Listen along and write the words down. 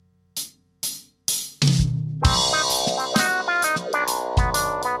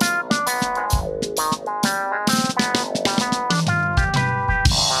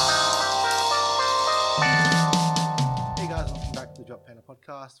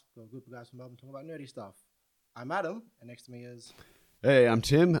podcast for a group of guys from Melbourne talking about nerdy stuff. I'm Adam, and next to me is... Hey, I'm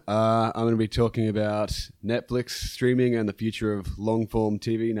Tim. I'm going to be talking about Netflix streaming and the future of long-form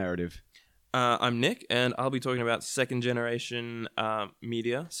TV narrative. I'm Nick, and I'll be talking about second-generation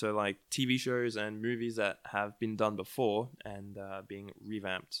media, so like TV shows and movies that have been done before and being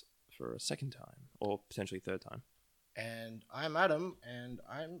revamped for a second time, or potentially third time. And I'm Adam, and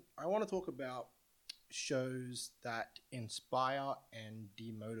I want to talk about shows that inspire and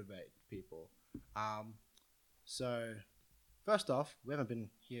demotivate people. So, first off, we haven't been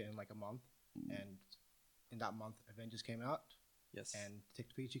here in like a month, and in that month, Avengers came out. Yes. And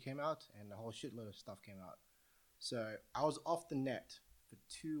Detective Pikachu came out, and a whole shitload of stuff came out. So I was off the net for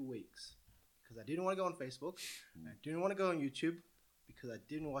 2 weeks because I didn't want to go on Facebook. I didn't want to go on YouTube because I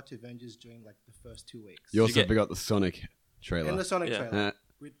didn't watch Avengers during like the first 2 weeks. You also forgot the Sonic trailer. And the Sonic Yeah. trailer.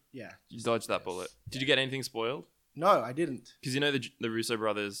 You dodged that bullet. Did you get anything spoiled? No, I didn't. Because you know the Russo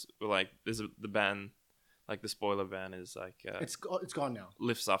brothers were like, the ban, like the spoiler ban is like It's gone now.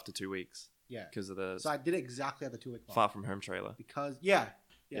 lifts after 2 weeks Yeah. because of the So I did it exactly at the 2 week mark. Far From Home trailer. Because So Yeah.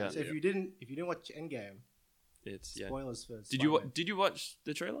 if you didn't watch Endgame, It's spoilers for. Did you watch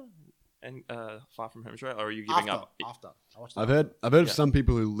the trailer and Far From Home trailer, or are you giving up? After I watched. I've heard of some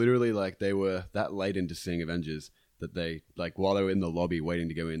people who literally like they were that late into seeing Avengers that they like while they were in the lobby waiting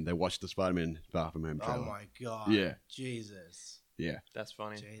to go in, they watched the Spider-Man Far From Home trailer. Oh my god. Yeah. Jesus. Yeah. That's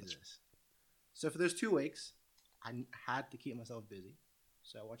funny. Jesus. So for those 2 weeks, I had to keep myself busy.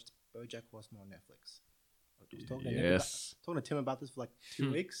 So I watched BoJack Horseman on Netflix. I was talking to Tim about this for like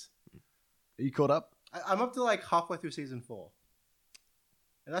 2 weeks. Are you caught up? I'm up to like halfway through season 4.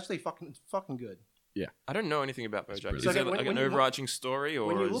 And actually it's fucking good. I don't know anything about BoJack. Is brilliant. it So, like an overarching story, or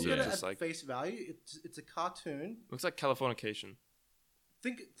When you is look it at it just at like face value, it's a cartoon. looks like Californication,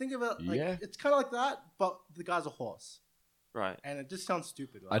 Think of it like Yeah. it's kind of like that, but the guy's a horse, right? and it just sounds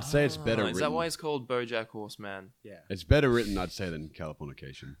stupid. Right? I'd say it's better Is written. that why it's called BoJack Horseman? Yeah. It's better written, I'd say, than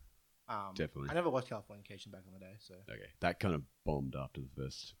Californication. Definitely. I never watched Californication back in the day, so Okay. That kind of bombed after the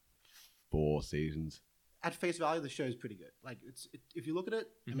first 4 seasons. at face value, the show is pretty good. Like if you look at it,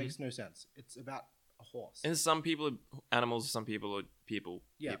 Mhm. it makes no sense. It's about a horse. And some people are animals, some people are people.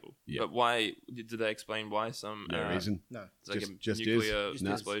 Yeah. People. Yeah. But why did they explain why some? No reason. No, It's like Just a is. nuclear Just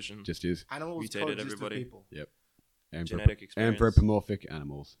is. explosion. Just is. animals Mutated coexist everybody. with people. Genetic experience. Anthropomorphic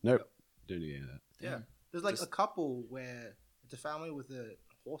animals. Nope. Don't need any of that. Yeah, there's like Just- a couple where it's a family with a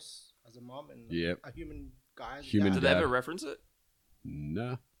horse as a mom and Yep. a human guy. As a Human dad. Did they Dad. ever reference it?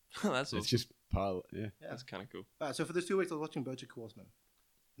 No. That's awesome. It's just pilot. Yeah. Yeah. That's kind of cool. So for those 2 weeks, I was watching BoJack Horseman.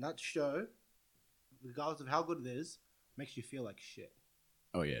 And that show, regardless of how good it is, makes you feel like shit.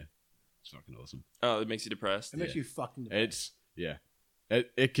 Oh, yeah. It's fucking awesome. Oh, it makes you depressed. It makes Yeah. you fucking depressed.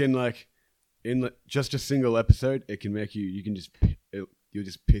 It can, like, just a single episode, it can make you can just, you'll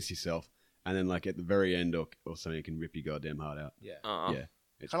just piss yourself. And then, like, at the very end or something, it can rip your goddamn heart out. Yeah. Yeah.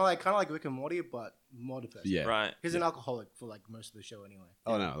 Kind of like Rick and Morty, but more depressing. Yeah. Right. He's an alcoholic for like most of the show anyway.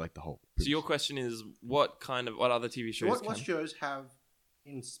 Oh, no, like the whole. So your question is, what other TV So shows? what shows have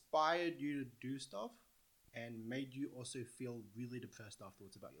inspired you to do stuff and made you also feel really depressed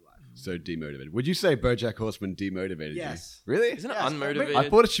afterwards about your life? So demotivated. Would you say BoJack Horseman demotivated Yes. you? Really? Isn't it Yes, unmotivated? I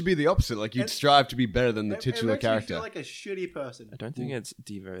thought it should be the opposite. Like, you'd It- strive to be better than the It titular makes you character. feel like a shitty person. I don't think it's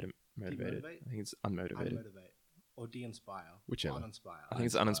demotivated. Demotivate? I think it's unmotivated. Unmotivate. Or de-inspire. Whichever. Uninspire. I think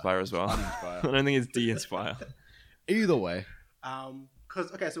it's uninspire as well. Uninspire. I don't think it's de-inspire. Either way.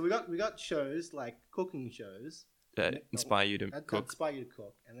 Because so we got shows like cooking shows That inspire you to that cook. inspire you to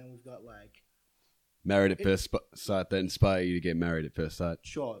cook, and then we've got like Married at first sight that inspire you to get married at first sight.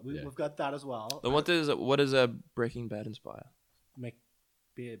 we've got that as well. Then what does a Breaking Bad inspire?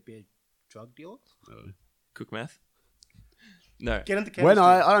 Be a drug dealer. Cook meth? No. Get into chemistry. When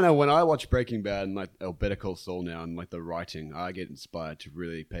I don't know, when I watch Breaking Bad and like Better Call Saul now and like the writing, I get inspired to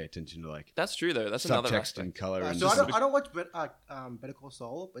really pay attention to like That's true though. That's another subtext and aspect. color and So just, I don't watch Better Call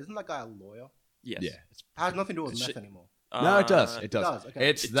Saul, but isn't that guy a lawyer? Yes. yeah. It has nothing to do with It's meth shit. anymore. No, it does. It It does. does, okay.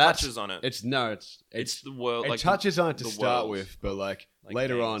 It's It that touches on it. It's the world. it like touches on it to the start world. with, but like Like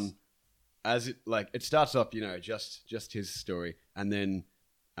later gangs. on, as it starts off, just his story, and then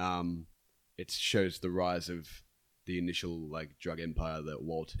it shows the rise of the initial like drug empire that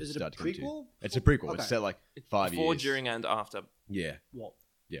Walt Is it a started to come to. prequel? It's a prequel. Okay. It's set like 5 Before, years. during, and after. Yeah, What?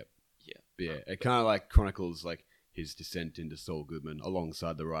 but yeah. It kind of like chronicles like his descent into Saul Goodman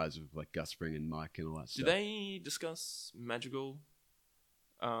alongside the rise of like Gus Fring and Mike and all that Did stuff. they discuss Magical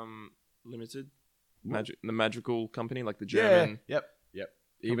Limited? What? The Magical company, like the Yeah. German. Yep.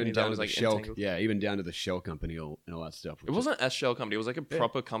 even that down to was, the like, shell. entangled. Yeah, even down to the shell company and all that stuff. It wasn't a shell company. It was like a Yeah.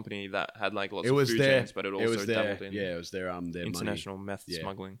 proper company that had like lots It of was food their. chains, but it It also was their. dabbled in Yeah, it was their their international meth Yeah.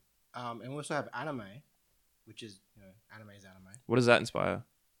 smuggling. And we also have anime, which is anime is anime. What does that inspire?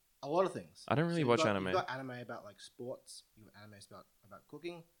 A lot of things. I don't really you've watch got, anime. You've got anime about like sports. You've got anime about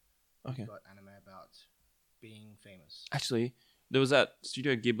cooking. Okay. You've got anime about being famous. Actually, there was that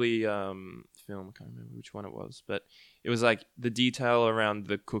Studio Ghibli film. I can't remember which one it was, but it was like the detail around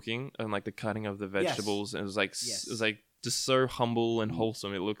the cooking and like the cutting of the vegetables. And it was like Yes. it was like just so humble and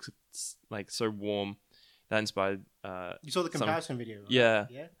wholesome. It looks like so warm. That inspired. You saw the comparison video, right? Yeah.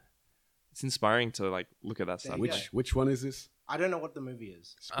 Yeah. It's inspiring to like look at that There stuff. you go. Which one is this? I don't know what the movie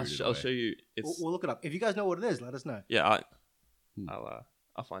is. Spirited I'll Away. show you. It's We'll look it up. If you guys know what it is, let us know. yeah. Hmm.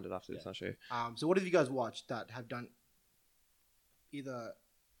 I'll find it after this. Yeah. I'll show you. So what have you guys watched that have done either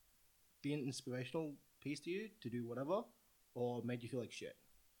be an inspirational piece to you to do whatever, or made you feel like shit?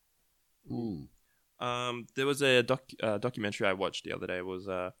 Mm. There was a documentary I watched the other day. It was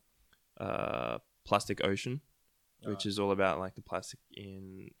Plastic Ocean, which is all about like the plastic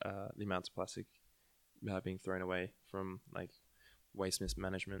in the amounts of plastic being thrown away from like waste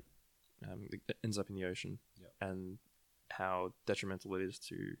mismanagement. It ends up in the ocean, and how detrimental it is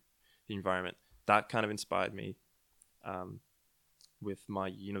to the environment. That kind of inspired me with my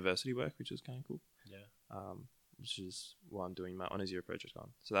university work, which is kind of cool. Which is what I'm doing my honours year project on.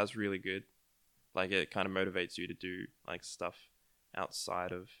 So that's really good. Like it kind of motivates you to do like stuff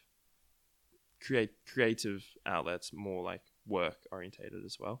outside of creative outlets, more like work orientated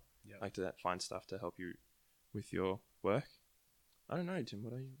as well. Yeah. Like to find stuff to help you with your work. I don't know, Tim.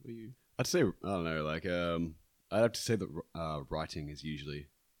 What are you? I'd say I don't know. Like I'd have to say that writing is usually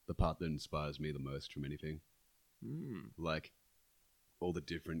the part that inspires me the most from anything. Like all the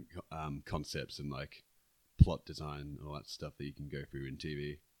different concepts and like plot design and all that stuff that you can go through in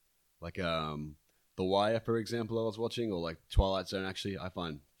TV. Like The Wire, for example, I was watching, or like Twilight Zone. Actually, I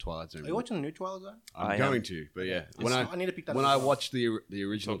find Twilight Zone. Are you watching the new Twilight Zone? I'm going to, but yeah, I need to pick that when up I as well. watched the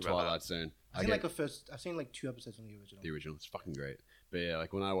original Talk about Twilight Zone, I've seen like 2 episodes from the original. the original. It's fucking great. But yeah,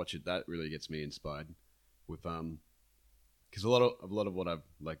 like when I watch it, that really gets me inspired. With because a lot of what I've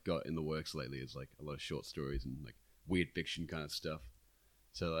like got in the works lately is like a lot of short stories and like weird fiction kind of stuff.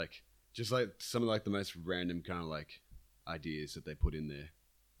 So like just like some of like the most random kind of like ideas that they put in there,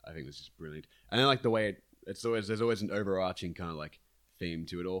 I think was just brilliant. And then like the way there's always an overarching kind of like theme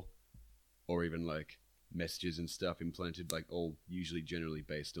to it all, or even like messages and stuff implanted, like all usually generally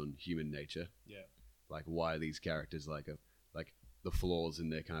based on human nature. Yeah. Like why these characters like the flaws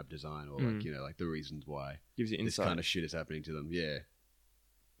in their kind of design, or like like the reasons why Gives you this insight. kind of shit is happening to them. Yeah,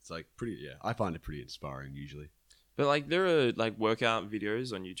 it's like pretty. Yeah, I find it pretty inspiring usually. But like there are like workout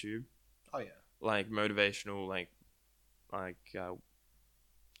videos on YouTube, Oh yeah. like motivational,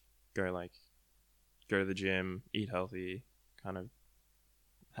 go to the gym, eat healthy, kind of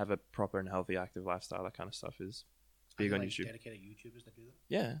have a proper and healthy active lifestyle. That kind of stuff is big Are on there, like, YouTube. dedicated YouTubers that do that.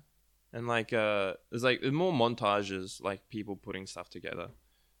 Yeah, and like there's more montages, like people putting stuff together.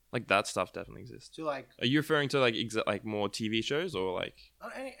 Like that stuff definitely exists. So like Are you referring to like more TV shows or like on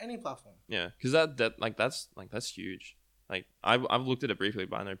any platform. yeah? Because that's huge. Like I've looked at it briefly,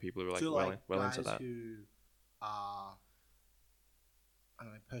 but I know people who are like So like well guys into that. who are I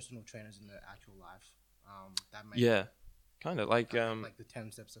don't know, personal trainers in their actual life. That make Yeah, kind of like like the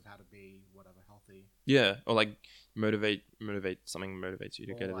 10 steps of how to be whatever healthy, yeah, or like motivate something motivates you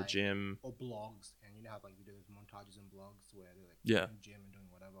to Or go to the like- gym. or blogs, and you know how like we do those montages and blogs where they're like Yeah. in the gym and doing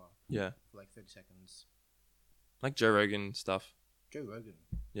whatever Yeah, for like 30 seconds. like Joe Rogan stuff. Joe Rogan,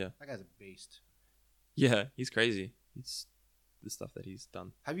 Yeah. that guy's a beast. Yeah, he's crazy. It's the stuff that he's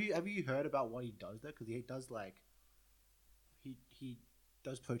done. Have you heard about what he does there? Because he does like he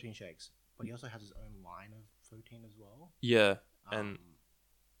does protein shakes, but he also has his own line of protein as well. Yeah, and Um,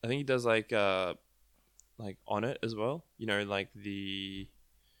 I think he does like on it as well. You know, like the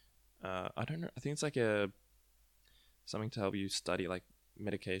I don't know. I think it's like something to help you study, like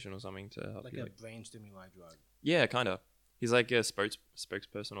medication or something to help like you. a Like, brain stimuli drug. yeah, kind of. He's like a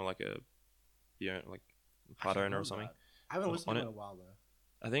spokesperson or like like part Actually, owner or love something. that. I haven't listened on to him it. in a while though.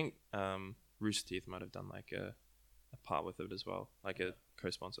 I think Rooster Teeth might have done like a part with it as well, like a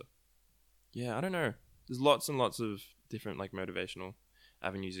co-sponsor. Yeah, I don't know. There's lots and lots of different like motivational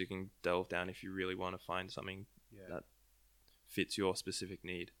avenues you can delve down if you really want to find something Yeah. that fits your specific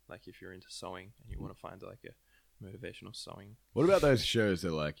need. Like if you're into sewing and you want to find like a motivational sewing. What about those shows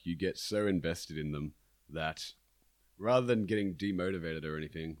that like you get so invested in them that rather than getting demotivated or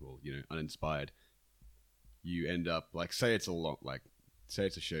anything, or uninspired, you end up like say it's a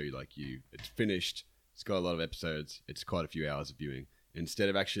show like it's finished, it's got a lot of episodes, it's quite a few hours of viewing. instead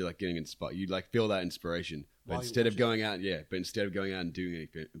of actually like getting inspired, you like feel that inspiration, but While you instead of watch going out, but instead of going out and doing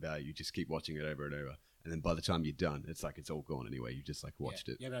anything about it, you just keep watching it over and over, and then by the time you're done, it's like it's all gone anyway. You just like watched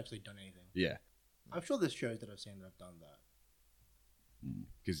it. You haven't actually done anything. Yeah, I'm sure there's shows that I've seen that have done that.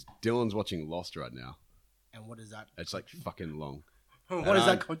 because Dylan's watching Lost right now. And what is that? It's like fucking long. What is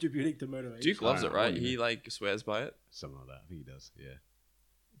that contributing to motivation? Duke loves I it, don't know, right? what do you He like swears by it. Something like that. I think he does. Yeah,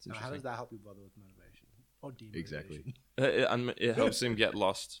 It's Now, how interesting. does that help you bother with motivation or demotivation? Exactly. It helps him get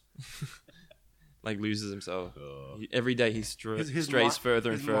lost. Like loses himself. Oh. Every day he His strays mi-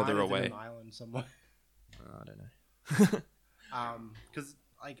 further and his further mind is in away. an island somewhere. I don't know. Because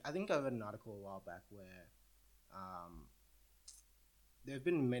like I think I read an article a while back where there have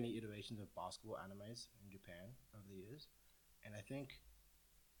been many iterations of basketball animes in Japan over the years, and I think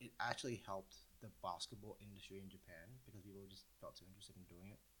it actually helped the basketball industry in Japan because people just felt so interested in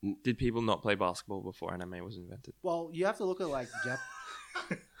doing it. Did people not play basketball before anime was invented? Well, you have to look at like you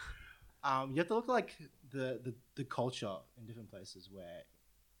have to look at like the culture in different places where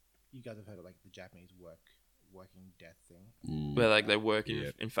you guys have heard of like the Japanese working death thing. Where like they work Yeah.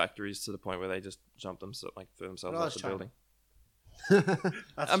 in factories to the point where they just jump themselves, like throw themselves No, off that's the China. building.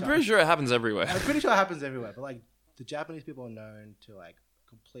 That's I'm China. pretty sure it happens everywhere. I'm pretty sure it happens everywhere, but like the Japanese people are known to like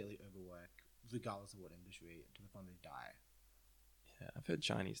completely overwork, regardless of what industry, to the point they die, Yeah, I've heard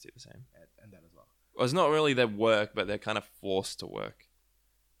Chinese do the same. and that as well. Well, it's not really their work, but they're kind of forced to work.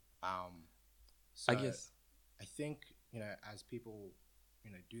 So I guess. I think as people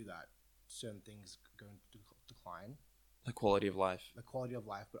do that, certain things go into decline, The quality of life. the quality of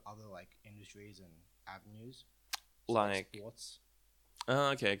life, but other like industries and avenues, Like- sports,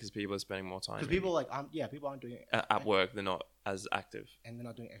 Okay, because people are spending more time because people people aren't doing it at work. They're not as active. and they're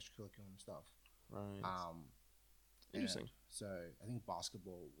not doing extracurricular stuff. Right. Interesting. Interesting. So I think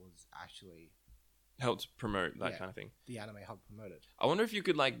basketball was actually Helped promote that Yeah. kind of thing. the anime helped promote it. I wonder if you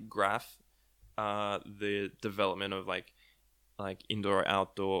could like graph the development of like indoor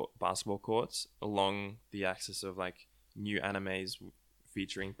outdoor basketball courts along the axis of like new animes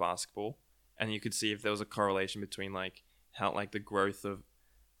featuring basketball, and you could see if there was a correlation between like how like the growth of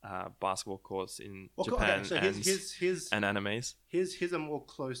basketball courts in Japan so and animes. here's a more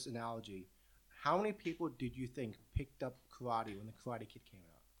close analogy. How many people did you think picked up karate when the Karate Kid came out?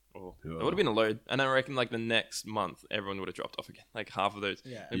 Oh, Yeah. it would have been a load, and I reckon like the next month everyone would have dropped off again. Like half of those,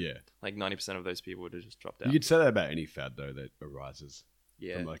 Yeah. Yeah, like 90% of those people would have just dropped you out. could say that about any fad though that arises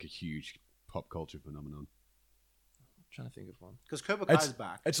Yeah, from like a huge pop culture phenomenon. trying to think of one. Because Cobra It's- Kai's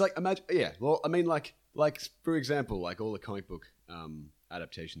back. It's like imagine, yeah. Well, I mean, like for example, like all the comic book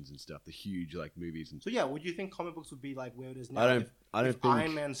adaptations and stuff, the huge like movies and. So yeah, would you think comic books would be like where it is now? I don't. if, I don't if think.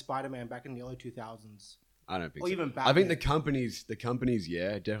 Iron Man, Spider-Man back in the early 2000s, I don't think or so. even I think Batman. the companies,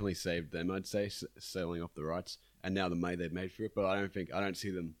 yeah, definitely saved them. I'd say selling off the rights, and now the money they've made for it. But I don't see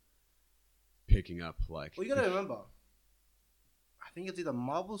them picking up like. Well, you gotta remember, I think it's either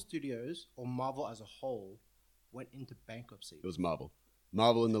Marvel Studios or Marvel as a whole went into bankruptcy. It was Marvel.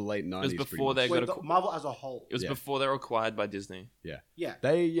 Marvel in the late '90s. before pretty they much. got a- Marvel as a whole. It was Yeah. before they were acquired by Disney. Yeah,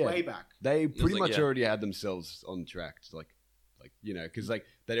 They way back. They pretty like, much yeah. already had themselves on track, to like because like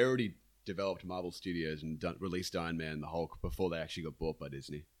they'd already developed Marvel Studios and released Iron Man, the Hulk before they actually got bought by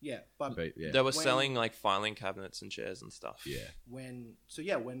Disney. Yeah, but But yeah, They were When- selling like filing cabinets and chairs and stuff. yeah,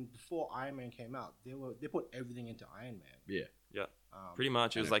 when before Iron Man came out, they put everything into Iron Man. yeah, Yeah, Um, pretty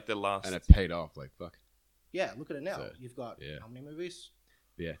much. It was And like the last. and it paid off. Like fuck. yeah, look at it now. So, You've got yeah. how many movies?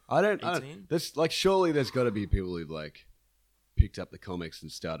 Yeah, I don't. 18? There's like surely there's got to be people who've like picked up the comics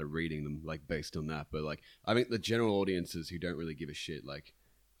and started reading them like based on that. But like I think the general audiences who don't really give a shit, like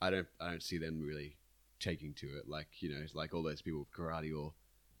I don't see them really taking to it. Like like all those people with karate or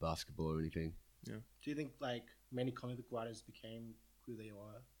basketball or anything. Do you think like many comic book writers became who they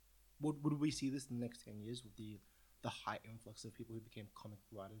are? Would we see this in the next 10 years with the high influx of people who became comic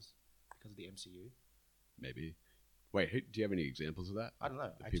book writers because of the MCU? Maybe. Wait, do you have any examples of that? I don't know.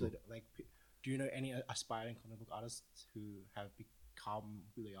 The Actually, people- like, do you know any aspiring comic book artists who have become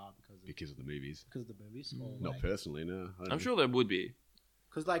who they are because of the movies. of the movies? Or Not like, personally, no. I don't I'm know. sure there would be.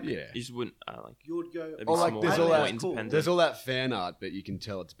 because like Yeah. You just wouldn't like. you would go. There'd Or be like small, there's Iron all Man that. is cool. independent. There's all that fan art, but you can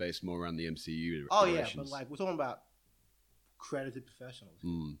tell it's based more around the MCU. Oh yeah, relations. but like we're talking about credited professionals.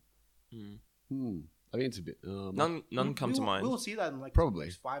 Hmm. Mm. I think it's a bit. None come to mind. We'll see that in like Probably. the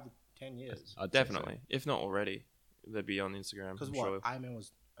next 5 to 10 years. I'd say so. Definitely, if not already, they'd be on Instagram. Because I'm what sure. Iron Man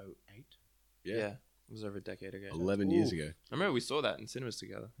was 08. Yeah. it was over a decade ago. 11 years Ooh. ago. I remember we saw that in cinemas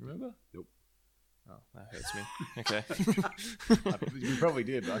together. Remember? Nope. Oh, that hurts me. Okay. You probably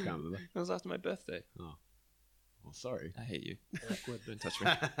did, but I can't remember. It was after my birthday. Well, sorry. I hate you. Awkward. Don't touch me.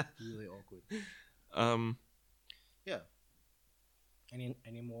 Really awkward. Um, Yeah.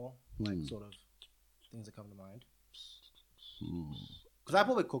 Any more like sort of things that come to mind? Hmm. Because I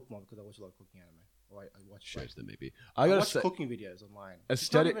probably cook more because I watch a lot of cooking anime. Or I watch Shows them maybe. I gotta watch say, cooking videos online.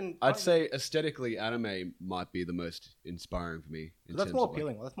 I'd say aesthetically, anime might be the most inspiring for me. In that's terms more of, like,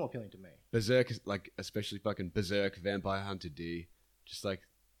 appealing. Well, that's more appealing to me. Berserk is like, especially fucking Berserk, Vampire Hunter D, just like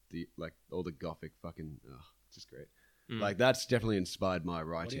all the gothic fucking, it's just great. Like that's definitely inspired my What do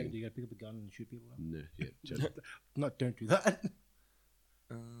writing. you gotta pick up a gun and shoot people? No, yeah, just- Don't do that.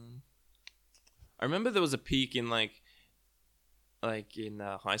 I remember there was a peak in like in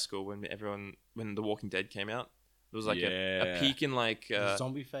high school when The Walking Dead came out. There was like a peak in like The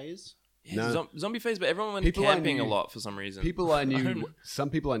zombie phase. zombie phase, but everyone went People I camping a knew- lot for some reason. People I knew, some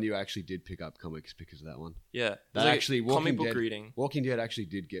people I knew actually did pick up comics because of that one. Yeah, That there's, like, actually, comic book reading. Walking Dead actually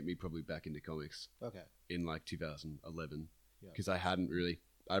did get me probably back into comics Okay. in like 2011 Yeah. because I hadn't really.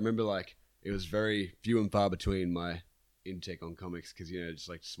 I remember like it was very few and far between my intake on comics because just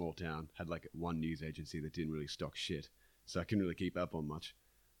like small town had like one news agency that didn't really stock shit, so I couldn't really keep up on much.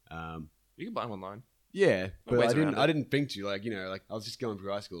 You can buy them online. Yeah, but ways I didn't. around it. I didn't think to like I was just going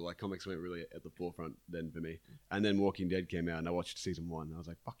through high school. Like comics weren't really at the forefront then for me. And then Walking Dead came out, and I watched season 1. And I was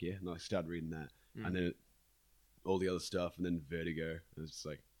like, "Fuck yeah!" And I started reading that, and then all the other stuff, and then Vertigo. And it was just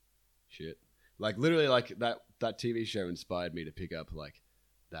like, shit. Like literally, like that TV show inspired me to pick up like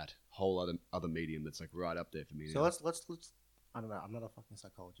that whole other medium that's like right up there for me. So now. let's. I don't know. I'm not a fucking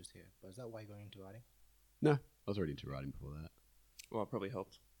psychologist here, but is that why you're going into writing? No, I was already into writing before that. Well, it probably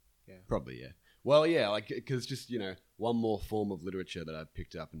helped. Probably, yeah. Well, yeah, like because just one more form of literature that I've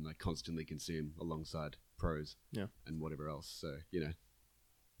picked up and like constantly consume alongside prose, and whatever else. So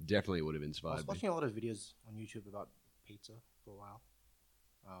definitely would have I inspired was me. watching a lot of videos on YouTube about pizza for a while.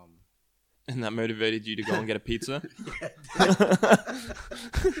 And that motivated you to go and get a pizza?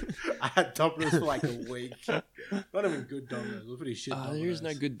 I had Domino's for like a week. Not even good Domino's. It was pretty shit. There is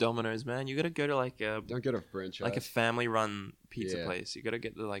no good Domino's, man. You got to go to like a Don't get a franchise. like a family-run pizza Yeah. place. You got to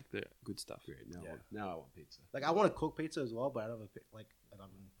get the good stuff. Great. Now, Yeah. now I want pizza. Like I want to cook pizza as well, but I don't have like an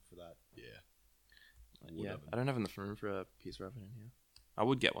oven for that. Yeah. Yeah, I don't have enough room for a pizza oven in here. I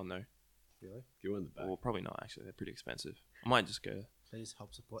would get one though. Really? Go in the back. Well, probably not actually. They're pretty expensive. I might just go Please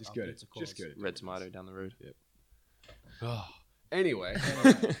help support Just our go to pizza cause. just go to Red Tomato down the road. Yep. Anyway,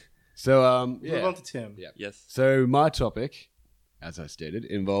 Anyway, so move on to Tim. Yeah. Yes. So my topic, as I stated,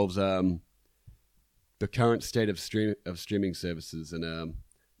 involves the current state of streaming services and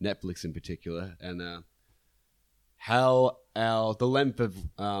Netflix in particular, and how the length of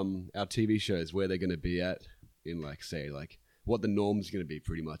our TV shows, where they're going to be at in like what the norm's going to be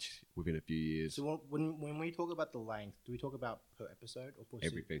pretty much within a few years. So when we talk about the length, do we talk about per episode or per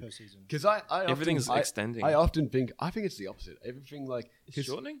Everything. per season? Because I Everything's often, extending. I often think it's the opposite. Everything like It's 'cause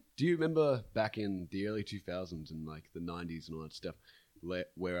shortening? do you remember back in the early 2000s and like the 90s and all that stuff,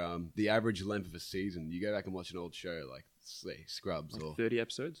 where the average length of a season, you go back and watch an old show like say Scrubs Like or 30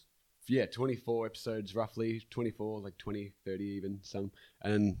 episodes? 24 episodes roughly, 24 like 20, 30 even some,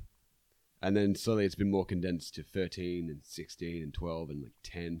 and then slowly it's been more condensed to 13 and 16 and 12 and like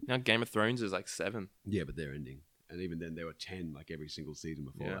 10. Now Game of Thrones is like 7. Yeah, but they're ending, and even then there were 10 like every single season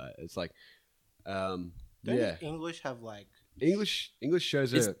before Yeah. that. It's like, Don't yeah, English have like English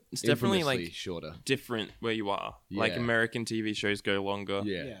shows It's- are it's definitely, infamously like, shorter. Different where you are. Like Yeah. American TV shows go longer.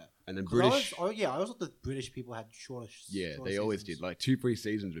 Yeah. And then 'Cause British, I always thought the British people had shorter. yeah, shorter they always seasons. did. Like 2-3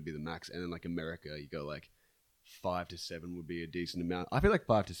 seasons would be the max, and then like America, you go like 5 to 7 would be a decent amount. I feel like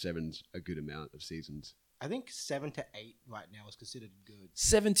 5 to 7's a good amount of seasons. I think 7 to 8 right now is considered good.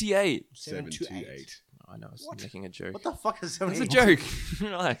 78. 7 to 8. I know, I was What? making a joke. What the fuck is 7 It's to a 8? joke.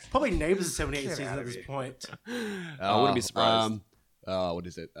 Relax. Probably Neighbours is 78 Get seasons out at of this here. point. I wouldn't be surprised. What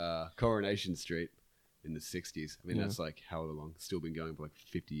is it? Coronation Street in the 60s. I mean, Yeah. that's like however long. Still been going for like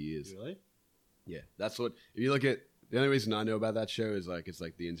 50 years. Really? Yeah, that's what. If you look at the only reason I know about that show is like it's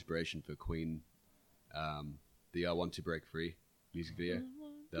like the inspiration for Queen, the "I Want to Break Free" music video.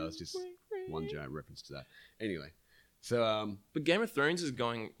 That was just one giant reference to that. Anyway, so But Game of Thrones is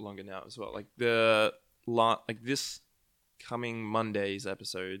going longer now as well. Like this coming Monday's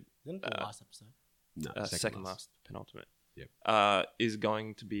episode, Isn't it the last episode? no, second last, penultimate. Yep. Is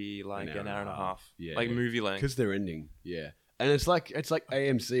going to be like an hour and a half. Yeah, like yeah. movie length. because they're ending. Yeah, and it's like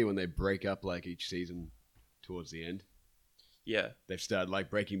AMC when they break up like each season towards the end. Yeah. They've started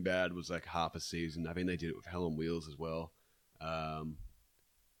like Breaking Bad was like half a season. I think they did it with Hell on Wheels as well. trend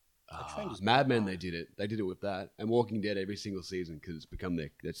is Mad Men, gone. they did it with that, and Walking Dead every single season because it's become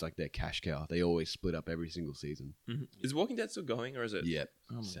it's like their cash cow. They always split up every single season. Mhm. Is Walking Dead still going or is it? Yep,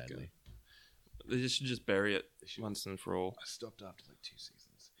 Oh my sadly. They should just bury it They should. once and for all. I stopped after like 2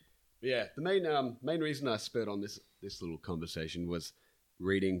 seasons. Yeah, the main reason I spurred on this little conversation was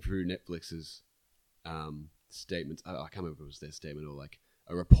reading through Netflix's statements. I can't remember if it was their statement or like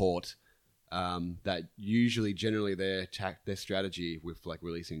a report that generally their strategy with like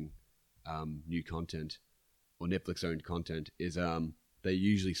releasing new content or Netflix owned content is they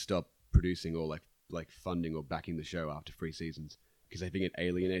usually stop producing or like funding or backing the show after 3 seasons because they think it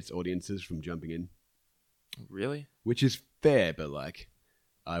alienates audiences from jumping in, Really? which is fair, but like.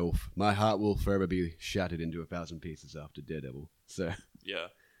 My heart will forever be shattered into 1,000 pieces after Daredevil. So Yeah.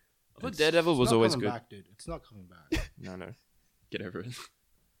 I thought It's- Daredevil It's was not always coming good. back, dude. It's not coming back. No. Get over it.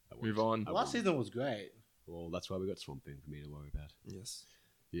 I Move won't. on. Last season was great. Well, that's why we got Swamp Thing for me to worry about. Yes.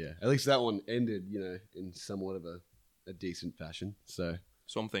 Yeah, at least that one ended, in somewhat of a decent fashion. So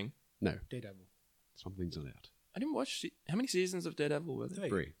Swamp Thing. no, Daredevil. Swamp Thing's not out. I didn't watch. How many seasons of Daredevil were there?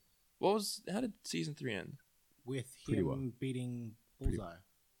 3. How did season 3 end? With Pretty him well. beating Pretty- Bullseye.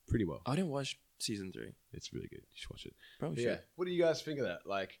 Pretty well. I didn't watch season 3. It's really good. You should watch it. Probably But should. yeah, what do you guys think of that?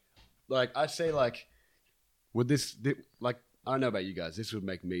 Like I say, like, would like, I don't know about you guys. This would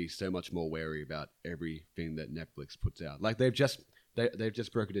make me so much more wary about everything that Netflix puts out. Like they've just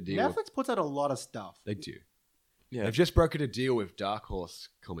brokered a deal. Netflix puts out a lot of stuff. They do. Yeah. They've just brokered a deal with Dark Horse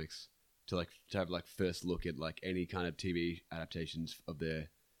Comics to have like first look at like any kind of TV adaptations of their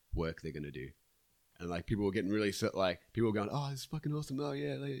work they're gonna do, and like people were getting really people were going, "Oh, this is fucking awesome!" Oh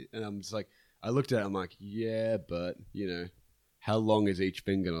yeah, and I'm just like, I looked at it, I'm like, yeah, but how long is each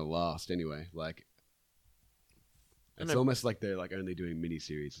thing gonna last anyway? Like, I it's know. almost like they're like only doing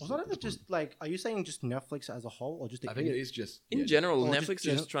miniseries. Was not it just like? Are you saying just Netflix as a whole, or just? I think it is just In yeah, general, Or just Netflix is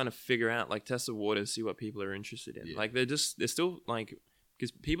gen- just trying to figure out, like, test the waters, see what people are interested in. Yeah. Like, they're still, like,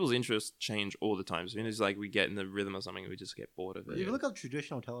 because people's interests change all the time. So it's like we get in the rhythm or something, we just get bored of If it. you look at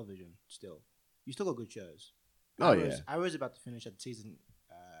traditional television, you still got good shows. Oh, Arrow's about to finish at season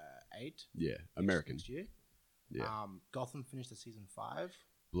 8. yeah, American. next year. Yeah. Gotham finished at season 5.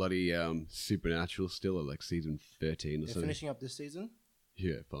 Bloody Supernatural still at like season 13 or They're something. finishing up this season.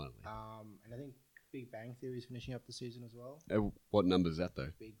 Yeah, finally. And I think Big Bang Theory is finishing up the season as well. What number is that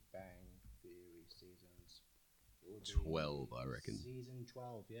though? Big Bang Theory seasons. It would be 12, I reckon. Season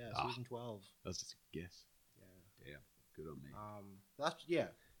 12, yeah, Ah. season 12. That's just a guess. Yeah. Damn, good on me. That's yeah.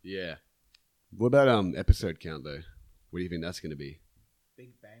 Yeah. What about episode count though? What do you think that's going to be?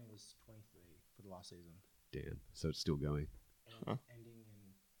 Big Bang was 23 for the last season. Damn. So it's still going. Huh. Ending in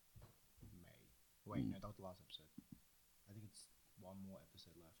May. Wait, no, that was the last episode. I think it's one more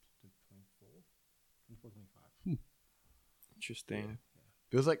episode left. To 24, 25. Interesting.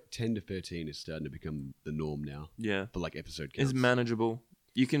 Feels like 10 to 13 is starting to become the norm now Yeah. for like episode counts. It's manageable.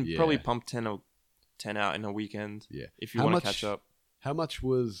 You can Yeah. probably pump 10 out in a weekend Yeah. if you How want much- to catch up. How much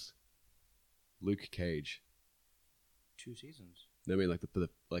was Luke Cage? 2 seasons. No, I mean like for the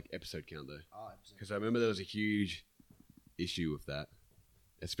like episode count though. Oh, episode. Because I remember there was a huge issue with that.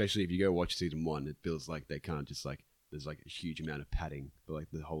 Especially if you go watch season 1, it feels like they can't just like there's like a huge amount of padding for like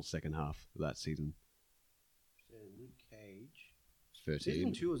the whole second half of that season. So Luke Cage. 13.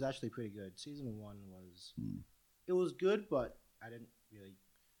 Season 2 was actually pretty good. Season 1 was. Hmm. It was good, but I didn't really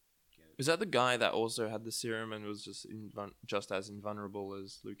get it. Is that the guy that also had the serum and was just as invulnerable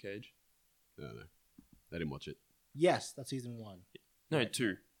as Luke Cage? I don't know. I didn't watch it. Yes, that's season 1. No, Right.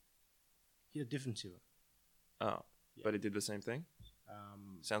 2. He had a different serum. Oh, Yeah. but it did the same thing?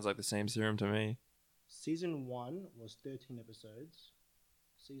 Um, Sounds like the same serum to me. Season 1 was 13 episodes.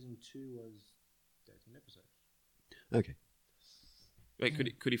 Season 2 was 13 episodes. Okay.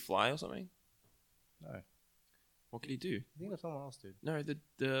 Wait, could he fly or something? No. What could he do? I think that's someone else did. No,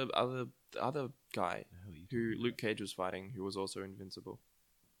 the other guy who Luke Cage was fighting, who was also invincible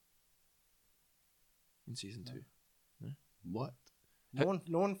in season 2. What? No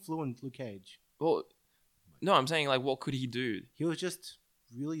one flew in Luke Cage. Well, no, I'm saying like, what could he do? He was just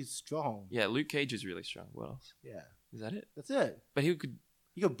really strong. Yeah, Luke Cage is really strong. What else? Yeah. Is that it? That's it. But he could.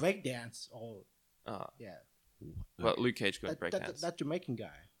 He could break dance. Oh, Uh, yeah. well, Luke Cage could break that, dance. that Jamaican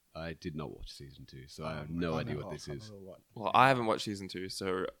guy. I did not watch season 2, so Oh, I have I no can't idea remember- what this I can't is. remember what. Well, I haven't watched season 2,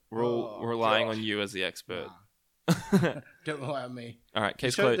 so we're all Oh, relying gosh. on you as the expert. Nah, don't rely on me. All right, The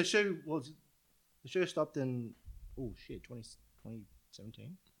case show, closed. the show stopped in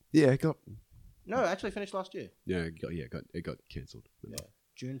 2017. Yeah, it got No, it actually finished last year. it got cancelled. Yeah,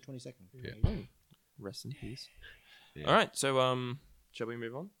 June 22nd. Yeah. Rest in peace. Yeah. All right, so shall we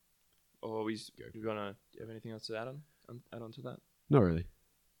move on, or we gonna have anything else to add on to that? Not really.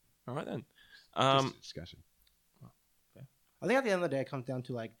 All right then. Just a discussion. I think at the end of the day, it comes down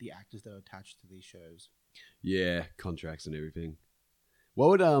to like the actors that are attached to these shows. Yeah, contracts and everything. What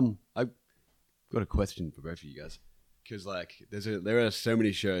would I've got a question for both of you guys. because like there are so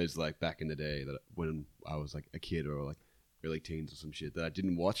many shows like back in the day that when I was like a kid or like early teens or some shit that I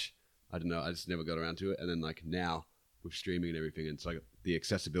didn't watch. I don't know. I just never got around to it. And then like now with streaming and everything, it's like the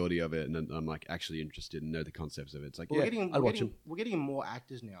accessibility of it, and then I'm like actually interested and know the concepts of it. It's like But yeah, I'd watch them. we're getting more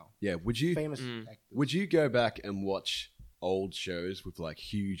actors now. Yeah, would you Famous actors. would you go back and watch old shows with like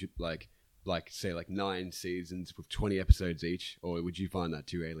huge like say like 9 seasons with 20 episodes each, or would you find that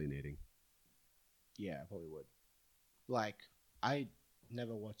too alienating? Yeah, I probably would. Like, I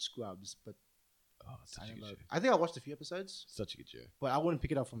never watched Scrubs, but Oh, it's such a good show. I think I watched a few episodes, Such a good show. but I wouldn't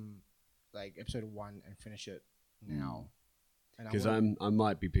pick it up from like episode 1 and finish it now. And I Because wouldn't- I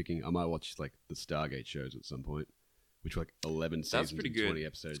might watch like the Stargate shows at some point, which were like 11 seasons pretty and good. 20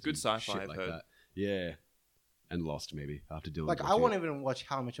 episodes. It's good and sci-fi, shit I've like heard. that. Yeah, and Lost maybe after doing like I won't even watch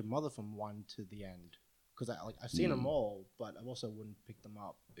How I Met Your Mother from 1 to the end because I've seen them all, but I also wouldn't pick them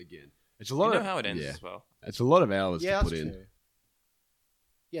up. again. It's a lot You know of how it ends yeah. as well. It's a lot of hours Yeah, to that's put in. true.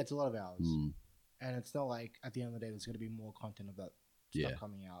 Yeah, it's a lot of hours, Mm. and it's not like at the end of the day there's going to be more content of that Yeah. stuff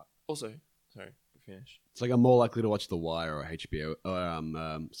coming out. Also, sorry, finish. It's like I'm more likely to watch The Wire or HBO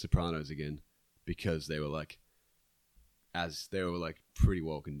or Sopranos again because they were like pretty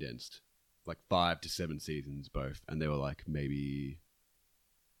well condensed, like 5 to 7 seasons both, and they were like maybe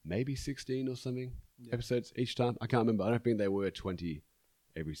 16 or something Yeah. episodes each time. I can't remember. I don't think they were 20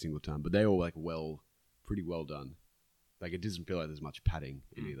 every single time, but they were like pretty well done. Like it doesn't feel like there's much padding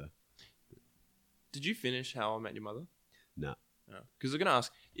in either. Did you finish How I Met Your Mother? No. Because I'm gonna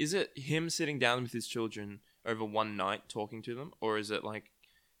ask: is it him sitting down with his children over one night talking to them, or is it like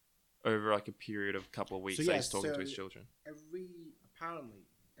over like a period of a couple of weeks that he's talking to his children? Every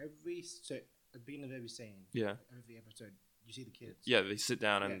so at the beginning of every scene, Yeah, every episode, you see the kids. yeah. They sit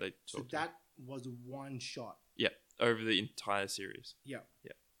down and Yeah. they talk. So to them. that was one shot. Yeah, over the entire series. Yeah.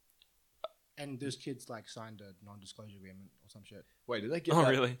 Yeah. And those kids like signed a non-disclosure agreement or some shit. Wait, did they get Oh, that?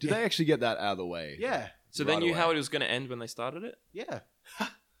 really? Did they actually get that out of the way? Yeah. So they Right knew away. how it was going to end when they started it. Yeah.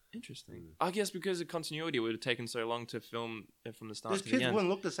 Interesting. I guess because of continuity, it would have taken so long to film it from the start Those to kids the end. wouldn't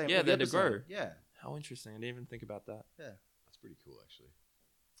look the same. Yeah, every they had to episode. grow. Yeah. How interesting! I didn't even think about that. Yeah. That's pretty cool, actually.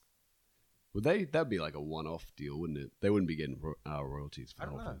 Would that'd be like a one-off deal, wouldn't it? They wouldn't be getting royalties for I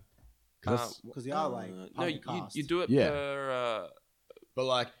the don't whole know. thing. 'Cause Because they are like no, part of the cast. you do it Yeah. per. but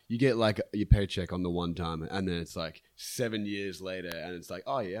like you get like your paycheck on the one time, and then it's like 7 years later, and it's like,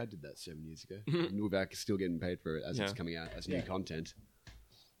 oh yeah, I did that 7 years ago, and we're back still getting paid for it as it's Yeah. coming out as Yeah. new content.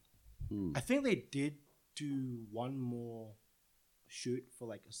 Hmm. I think they did do one more shoot for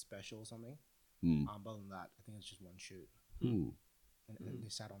like a special or something. Hmm. But other than that, I think it's just one shoot. Hmm. And they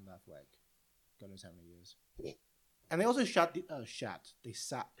sat on that for like God knows how many years. And they also shot the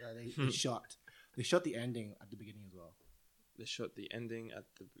They shot the ending at the beginning as well. They shot the ending at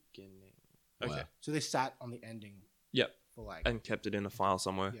the beginning. Wow. Okay. So they sat on the ending Yep. for like And kept it in a file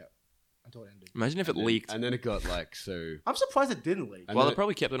somewhere. yeah until it ended. Imagine if it And then- leaked. and then it got like so, I'm surprised it didn't leak. and Well, then they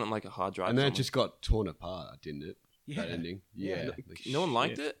probably kept it on like a hard drive. and then it somewhere. just got torn apart, didn't it? Yeah. That ending. Yeah. Yeah. No- like, No one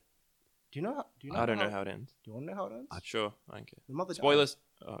liked shit. it. Do you know? I don't know how it ends. Do you want to know how it ends? Sure, I don't care. The mother Spoilers.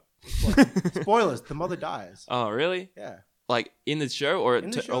 Oh. dies. Spoilers. The mother dies. Oh, really? Yeah. Like in the show, or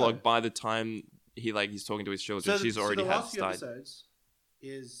In the or show. like by the time he's talking to his children, she's already the had last few died. episodes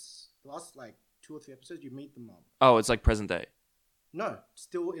is the last like 2 or 3 episodes. You meet the mom. Oh, it's like present day. No,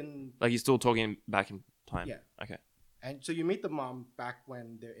 still in. Like he's still talking back in time. Yeah. Okay. And so you meet the mom back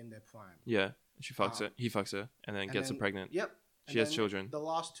when they're in their prime. Yeah. She fucks her. Um, He fucks her, and then And gets her then- pregnant. Yep. She has children. The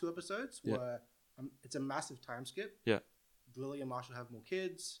last 2 episodes Yeah. were it's a massive time skip. Yeah. Lily and Marshall have more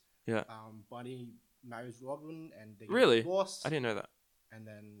kids. Yeah. Barney marries Robin and they get Really? divorced. I didn't know that. And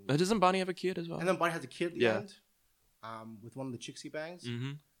then Doesn't Barney have a kid as well? and then Barney has a kid at the Yeah. end. With one of the chicks he bangs.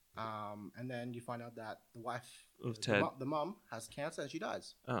 Mm-hmm. And then you find out that the wife Of the Ted. the mom has cancer and she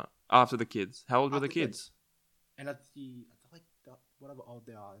dies. Oh, after the kids. How old were the After the kids? And at like whatever old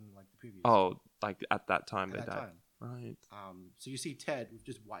they are in like the previews. Oh, like at that time at they that died. time. Right. So you see Ted with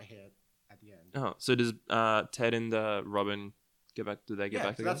just white hair at the end. Oh, so does Ted and Robin get back? Do they get yeah,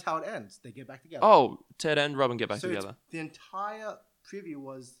 back so together? that's how it ends. They get back together. Oh, Ted and Robin get back so it's- together. the entire preview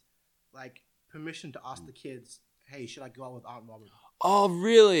was like permission to ask the kids, "Hey, should I go out with Aunt Robin?" Oh,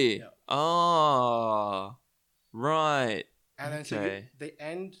 really? Yeah. Oh, right. And then Okay.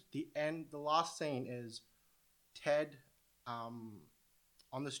 the last scene is Ted on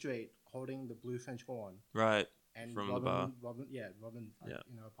the street holding the blue French horn Right. and From the Robin, bar. Robin like, Yeah.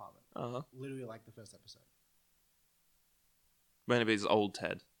 in her apartment. Uh-huh. Literally like the first episode. Maybe it's old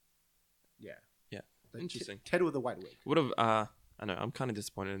Ted. Yeah. Yeah. The Interesting. Ted with the white wig. Would have I know I'm kind of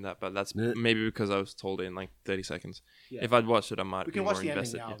disappointed in that, but that's Yeah. maybe because I was told it in like 30 seconds. Yeah. If I'd watched it, I might we be can more watch the ending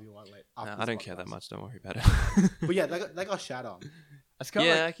invested. now Yeah. if you want. Like, Nah, after I this don't care that podcast. much. Don't worry about it. But yeah, they got shat on. It's kind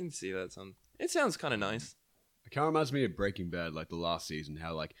yeah, of I can see that. It sounds kind of nice. it kind of reminds me of Breaking Bad, like the last season,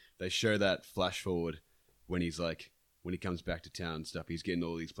 how like they show that flash forward when he's like when he comes back to town and stuff. He's getting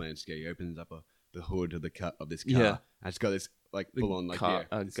all these plans together. He opens up the hood of the cut of this car, Yeah. and it's got this like The full on like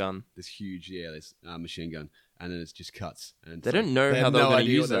this, gun. this huge this machine gun, and then it's just cuts. And it's They like, don't know they how had they were no going to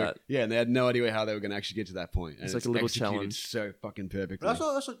idea use what they were- that. Yeah, and they had no idea how they were going to actually get to that point. And It's like a little executed challenge. so fucking perfectly. But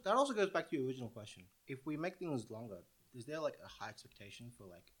that also goes back to your original question. If we make things longer, is there like a high expectation for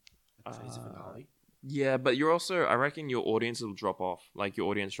like a crazy finale? Yeah, but I reckon your audience will drop off. Like your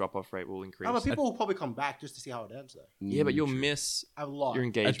audience drop off rate will increase. No, but people will probably come back just to see how it ends, though. Yeah, but you'll True. miss A lot. your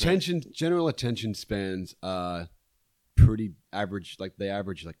engagement. General attention spans are pretty average. Like they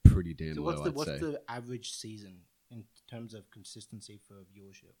average like pretty damn So low. what's I'd say the average season in terms of consistency for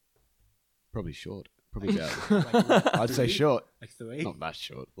viewership? probably short. Probably about. Like, I'd say three? short. Like 3? Not that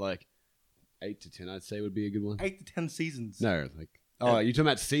short. Like 8 to 10. I'd say would be a good one. 8 to 10 seasons. No, like you're talking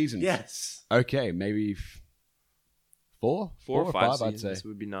about seasons. Yes. Okay, maybe 4, 4 or 5 I'd say. seasons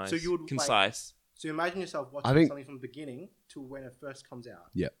would be nice. So you would, like- concise. So imagine yourself I watching think- something from the beginning to when it first comes out.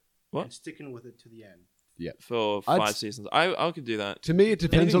 Yep. What? And sticking with it to the end. For I'd 5 s- seasons. I could do that. To me, it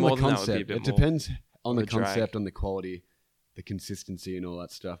depends Anything on more the than that would be a concept. bit It more depends on of the a drag. concept, on the quality, the consistency, and all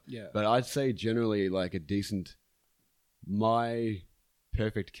that stuff. Yeah. But I'd say generally, like a decent, my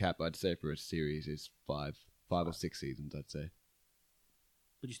perfect cap, I'd say for a series is 5 or 6 seasons. I'd say.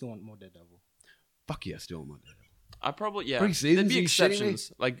 But you still want more Daredevil. Fuck yeah, still on that. I probably 3 There'd seasons? be Are you shitting me?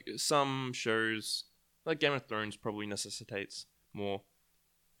 exceptions. Like some shows, like Game of Thrones, probably necessitates more.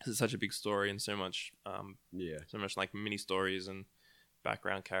 'Cause it's such a big story and so much Yeah. like mini stories and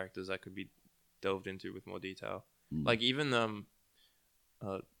background characters that could be delved into with more detail. Mm. Like even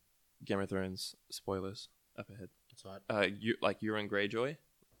Game of Thrones spoilers up ahead. That's right. Like Euron Greyjoy.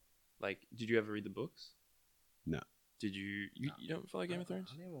 Like, did you ever read the books? No. Did you? You don't follow Game of Thrones?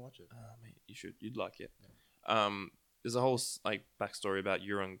 I didn't even watch it. Mate, you should. You'd like it. There's a whole like backstory about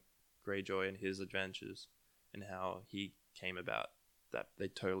Euron Greyjoy and his adventures and how he came about that they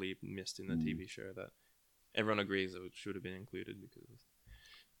totally missed in the TV show that everyone agrees that it should have been included because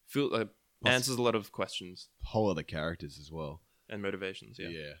answers a lot of questions Whole other characters as well. and motivations. Yeah.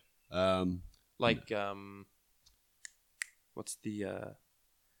 Yeah. Like what's the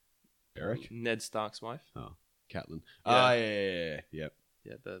Eric? Ned Stark's wife? Oh, Catelyn. Yeah. Ah, yeah. Yep.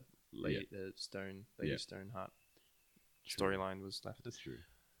 Yeah, the lady, the Stone, Lady Yeah. Stoneheart True. storyline was left. That's true.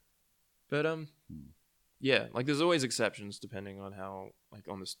 But yeah, like there's always exceptions depending on how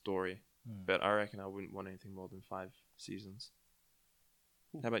on the story. But I reckon I wouldn't want anything more than 5 seasons.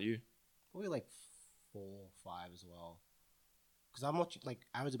 How about you? Probably like 4 or 5 as well. Because I'm watching, like,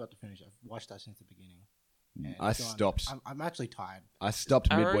 I was about to finish. I've watched that since the beginning. and I it's gone. stopped. I'm actually tired. I stopped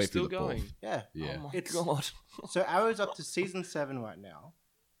Arrow's midway still through the going. 4th. Yeah. Yeah. Oh my It's- god. So Arrow's up to season 7 right now.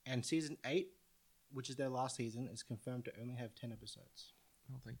 And season 8, which is their last season, is confirmed to only have 10 episodes.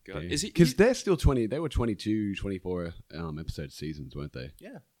 Oh thank god. Is he? Because they're still 20. They were 22, 24 episode seasons, weren't they?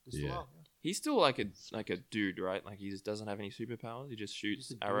 Yeah. They're still Yeah. out. He's still like a dude, right? Like he just doesn't have any superpowers. He just shoots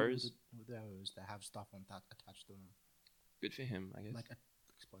Just a dude arrows. with arrows that have stuff on that attached to them. Good for him, I guess. Like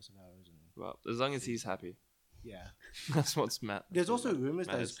explosive arrows. And Well, as long as he's happy, yeah. that's what's Matt. There's also rumors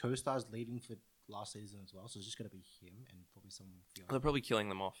that his matters. co-stars leading for last season as well. So it's just going to be him and probably someone. They're probably killing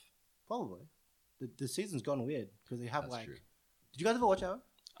them off. Probably. The season's gone weird because they have That's like. true. Did you guys ever watch Arrow?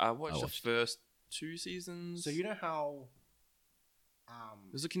 I watched the watched. first 2 seasons. So you know how.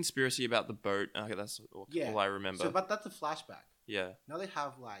 There's a conspiracy about the boat. Okay, that's all Yeah. I remember. So, but that's a flashback. Yeah. Now they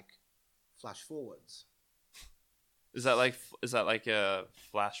have like flash forwards. Is that like a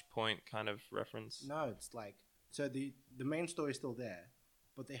Flashpoint kind of reference? No, it's like so the main story is still there,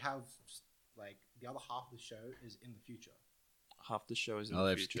 but they have like the other half of the show is in the future. Half the show is in Oh, the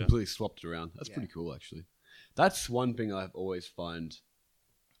they've future. completely swapped it around. That's Yeah. pretty cool, actually. That's one thing I've always find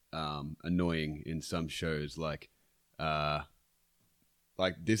annoying in some shows. Like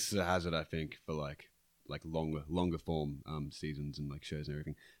this has it, I think, for like longer form seasons and like shows and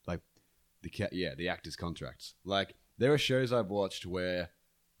everything. Like the actors' contracts. Like there are shows I've watched where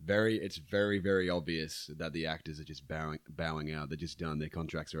it's very very obvious that the actors are just bowing out. They're just done. Their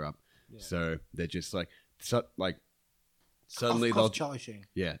contracts are up. Yeah. So they're just like suddenly Cough, they'll Charlie Sheen.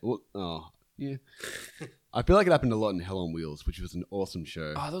 yeah. Well, yeah. I feel like it happened a lot in Hell on Wheels, which was an awesome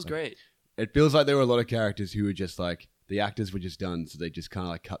show. Oh, that was Like, great. It feels like there were a lot of characters who were just like the actors were just done, so they just kind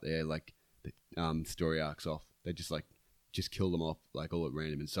of like cut their story arcs off. They just kill them off like all at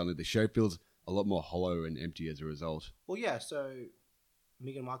random, and suddenly the show feels a lot more hollow and empty as a result. Well, yeah. So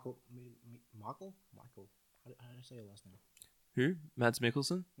Meghan Markle, Michael. How do I say your last name? Who? Mads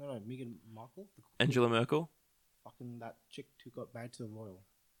Mikkelsen? No, Meghan Markle. Angela Merkel? Fucking that chick who got married to the royal.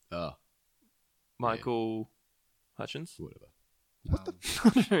 Oh, Michael Hutchins? whatever. What the? I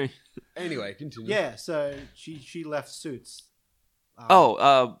don't know. Anyway, continue. Yeah. So she left Suits.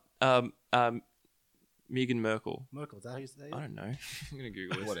 Meghan Merkel. Merkel. Is that how you say it? I don't know. I'm gonna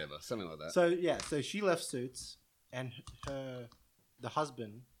Google this. Whatever, something like that. So yeah, so she left Suits, and the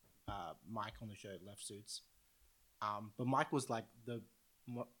husband, Mike on the show, left Suits. But Mike was like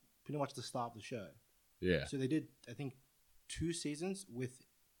pretty much the star of the show. Yeah. So they did, I think, 2 seasons with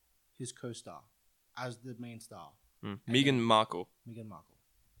his co-star as the main star, Meghan Markle. Meghan Markle.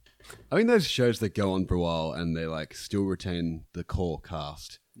 I mean, those shows that go on for a while and they like still retain the core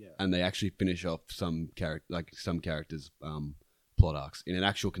cast, Yeah. and they actually finish off some characters' plot arcs in an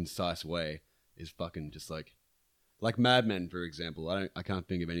actual concise way is fucking just like Mad Men, for example. I can't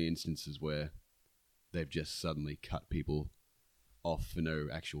think of any instances where they've just suddenly cut people off for no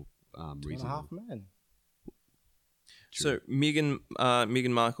actual reason. 2.5 Men. So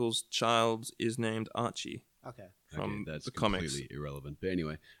Meghan Markle's child is named Archie Okay. from that's the comics. completely irrelevant. But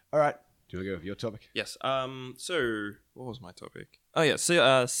anyway, All right. do you want to go with your topic? Yes. So what was my topic? Oh yeah.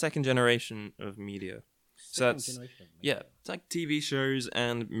 So second generation of media. So Second that's generation of men. yeah, it's like TV shows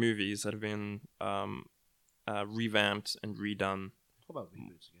and movies that have been revamped and redone. Talk about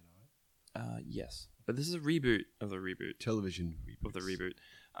reboots again, all right? Yes, but this is a reboot of the reboot Television reboots. of the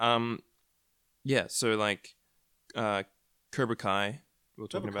reboot. Yeah. So like, Cobra Kai. We were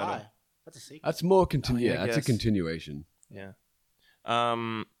talking Cobra about Kai. That's a sequel. That's more Oh, yeah, I that's a guess. continuation. it.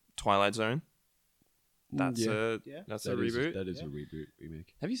 Yeah. Twilight Zone. That's Yeah. that's That a is- reboot. That is Yeah. a reboot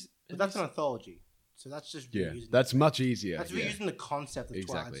remake. Have you? But that's an anthology. So that's just Yeah, reusing that's the- much easier. That's yeah. reusing the concept of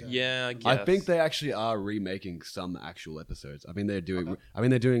Exactly. Twilight Zone. Yeah, I guess. I think they actually are remaking some actual episodes. I mean, they're doing. Okay. I mean,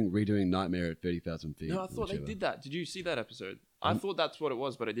 they're redoing Nightmare at 30,000 feet. No, I thought they whichever. did that. Did you see that episode? I Um, thought that's what it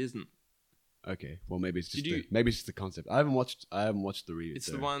was, but it isn't. Okay, well maybe it's just Did you- maybe it's just the concept. I haven't watched the reboot. It's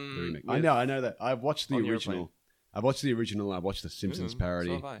the one remake. with- I know that. I've watched the on the original. airplane. I've watched the original. I've watched the Simpsons parody.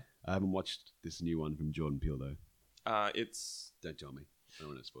 So have I. I haven't watched this new one from Jordan Peele though. It's Don't tell me. I don't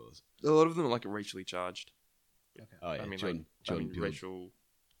want to spoil this. a lot of them are like racially charged. Okay. Oh yeah, I mean, Jordan Peele. racial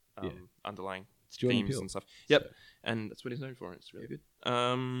Yeah. underlying It's Jordan themes Peele. and stuff. Yep, So- and that's what he's known for. It's really good.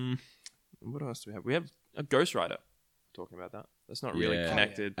 What else do we have? We have a Ghost Rider. Talking about that. That's not really Yeah.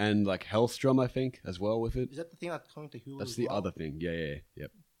 connected. And like Hellstrom, I think, as well with it. Is that the thing that's coming to Hulu? That's as the well? other thing. Yeah.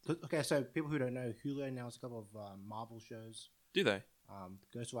 Yep. Okay, so people who don't know, Hulu announced a couple of Marvel shows. Do they?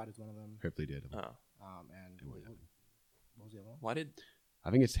 Ghost Rider is one of them. Hopefully Daredevil. And It won't what happen. was the other one? Why did?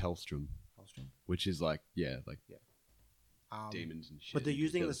 I think it's Hellstrom, Hellstrom. which is like Um, demons and shit. But they're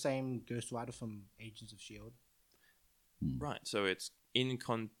using the Because- same Ghost Rider from Agents of S.H.I.E.L.D. Right. So it's in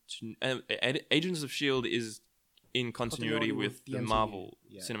Agents of Shield is in continuity Continuity with with the the MCU. Marvel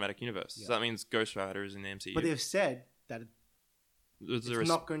Yeah. Cinematic Universe. Yeah. So that means Ghost Rider is in the MCU. But they've said that Is there it's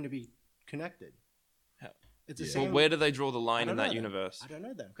a- not going to be connected. How? It's the Yeah. same. Well, where do they draw the I line don't in know that then. universe? I don't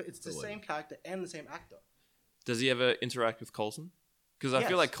know them. It's the But same character and the same actor. Does he ever interact with Coulson? Because I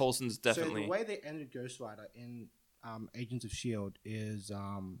feel Yes. like Coulson's definitely So the way they ended Ghost Rider in Agents of S.H.I.E.L.D. is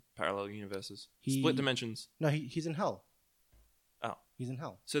parallel universes, He- split dimensions. no, he's in hell. Oh. He's in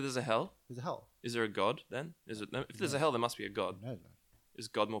hell. So there's a hell. There's a hell. Is there a god then? Is it? No, if there's No. a hell, there must be a god. Who knows, man? Is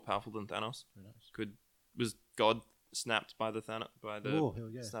God more powerful than Thanos? Who knows? Was God snapped by the Oh, here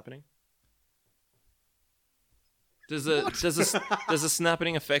we go. snapping? Does a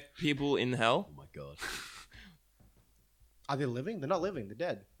snapping affect people in hell? Oh my god. Are they living? They're not living. They're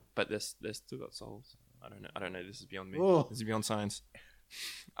dead. But they're still got souls. I don't know. This is beyond me. Oh. This is beyond science.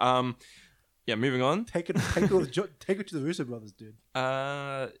 Yeah. Moving on. Take it to the Russo brothers, dude.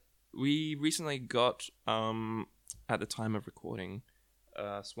 We recently got at the time of recording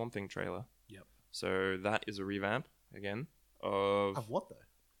a Swamp Thing trailer. Yep. So that is a revamp again of Of what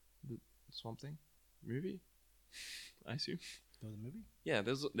though? Swamp Thing movie. I assume. There was a movie. Yeah,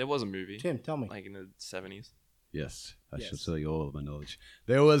 there was a movie Tim, tell me. like in the 70s. Yes, I shall Yes. tell you all of my knowledge.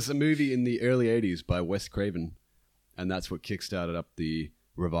 There was a movie in the early 80s by Wes Craven, and that's what kickstarted up the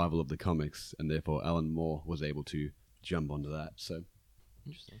revival of the comics, and therefore Alan Moore was able to jump onto that. So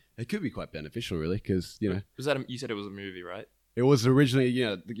Interesting. it could be quite beneficial, really, because, you know, Was that you said it was a movie, right? it was originally,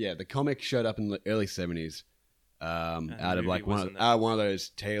 the comic showed up in the early 70s out the of like movie wasn't that. one of those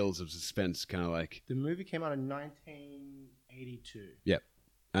tales of suspense, kind of like, The movie came out in 1982.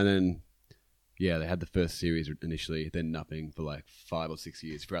 and then, yeah, they had the first series initially, then nothing for like 5 or 6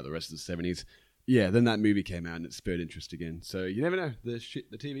 years throughout the rest of the 70s. yeah, then that movie came out and it spurred interest again. So you never know. The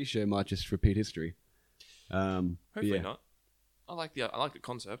TV show might just repeat history. Hopefully yeah. not. I like the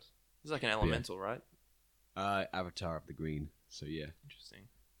concept. It's like an elemental, right? Avatar of the Green. So yeah, Interesting.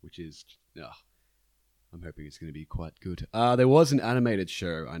 which is I'm hoping it's going to be quite good. There was an animated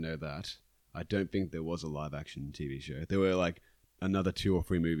show. I know that. I don't think there was a live action TV show. There were like another 2 or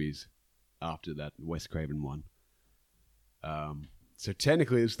 3 movies after that Wes Craven one. So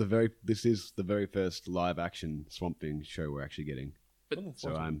technically, this is the very first live action Swamp Thing show we're actually getting. But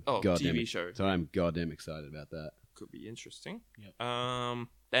So I'm TV show. So I'm goddamn excited about that. Could be interesting. Yep.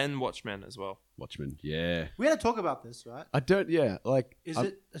 And Watchmen as well. Watchmen, yeah. We had to talk about this, right? Is Is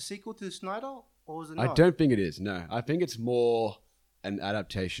it a sequel to Snyder or is it I not? don't think it is. No, I think it's more an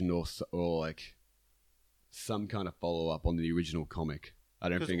adaptation or like some kind of follow up on the original comic. I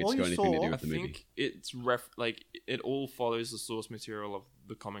don't 'Cause think all it's got you anything to saw- do I with the movie. think it's it all follows the source material of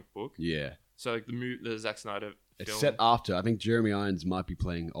the comic book. Yeah, So like the Zack Snyder it's film. set after. I think Jeremy Irons might be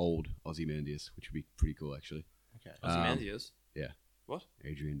playing old Ozymandias, which would be pretty cool actually. Okay. Ozymandias. Yeah, What?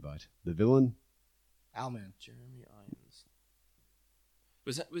 Adrian Veidt, the villain. Owlman. Jeremy Irons.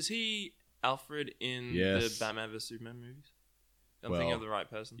 Was he Alfred in Yes. the Batman vs Superman movies? I'm Well, thinking of the right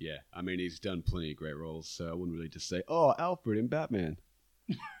person. Yeah, I mean he's done plenty of great roles, so I wouldn't really just say, "Oh, Alfred in Batman."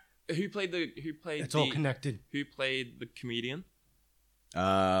 Who played It's all connected. who played the comedian?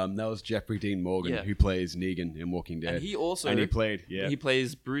 That was Jeffrey Dean Morgan, Yeah. who plays Negan in Walking Dead, And he also and he played he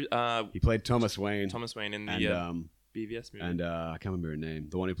plays he played Thomas Wayne, Thomas Wayne in and the BVS movie. I can't remember her name,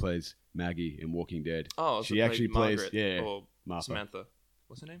 the one who plays Maggie in Walking Dead. oh, so she played actually plays Margaret or Martha. Samantha.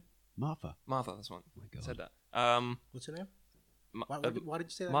 What's her name? Martha. Martha. That's one. Oh my God. Said that. What's her name? Ma- Why did you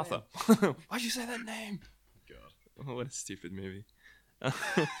say that? Martha. Why'd you say that name? God. Oh, what a stupid movie.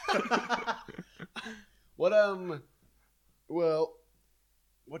 What well,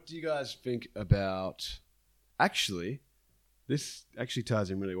 what do you guys think about? Actually, this actually ties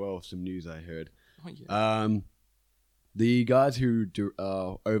in really well with some news I heard. Oh, yeah. The guys who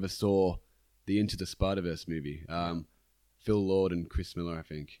oversaw the Into the Spider-Verse movie, Phil Lord and Chris Miller, I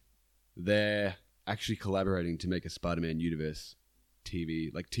think, they're actually collaborating to make a Spider-Man universe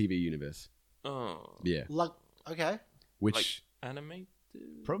TV universe. Oh. Yeah, Like, okay. which Animated?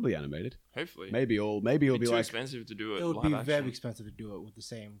 probably animated. Hopefully. Maybe it'll It'd be too like expensive to do it. It would live be action. very expensive to do it with the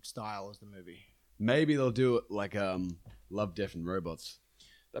same style as the movie. maybe they'll do it like Love, Death and Robots,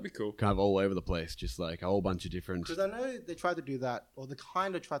 That'd be cool. kind of all over the place, just like a whole bunch of different. Because I know they tried to do that, or they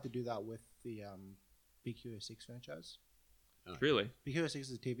kind of tried to do that with the Big Hero 6 franchise. Really? Big Hero 6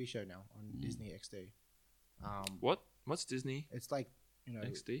 is a TV show now on Disney XD. What? What's Disney It's like, you know,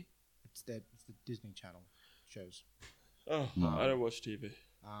 XD? it's the Disney Channel shows. Oh, I don't watch TV.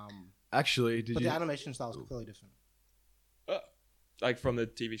 Actually, did But you? the animation style is completely different. Like from the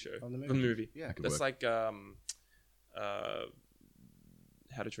TV show. From the movie. Yeah. Could That's work. like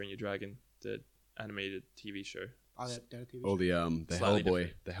How to Train Your Dragon, the animated TV show. Oh, they're a TV All show. the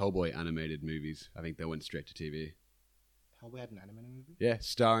Slightly Hellboy animated movies. I think they went straight to TV. Hellboy had an animated movie? Yeah,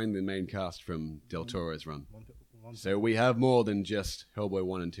 starring the main cast from Del Toro's run. One So we have more than just Hellboy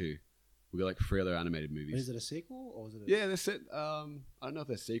 1 and 2. We got like 3 other animated movies. Is it a sequel or is it? Yeah, they're set. I don't know if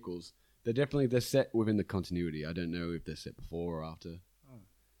they're sequels. They're set within the continuity. I don't know if they're set before or after. Oh.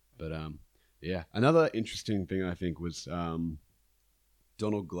 But yeah. Another interesting thing I think was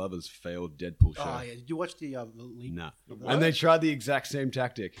Donald Glover's failed Deadpool show. Oh yeah. Did you watch the leak? Nah. The- And they tried the exact same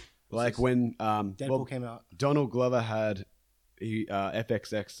tactic. Like this? when Deadpool came out. Donald Glover had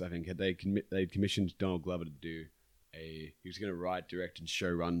FXX, I think, they'd commissioned Donald Glover to do he was going to write, direct, and show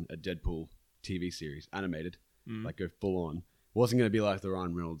run a Deadpool TV series, animated, like go full on. It wasn't going to be like the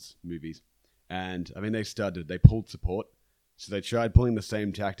Ryan Reynolds movies. And I mean, they pulled support. So they tried pulling the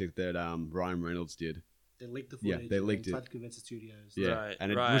same tactic that Ryan Reynolds did. They leaked the Yeah, footage. they and leaked tried it. to convince the studios. Yeah, Right,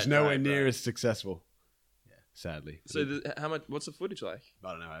 and it right, was nowhere right, near right. as successful. Yeah. Sadly. So how much? What's the footage like?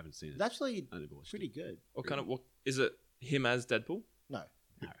 I don't know. I haven't seen it. It's actually I never watched pretty it. good. What kind of? What is it? Him as Deadpool? No,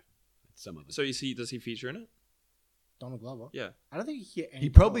 Some of it. So does he feature in it? Donald Glover. Yeah. I don't think He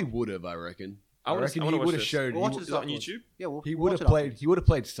probably would have. I reckon. I wanna- reckon I he wanna watch would have this. showed. We'll watch he this Is it on afterwards. YouTube? Yeah, we'll, He we'll would watch have it played. afterwards. He would have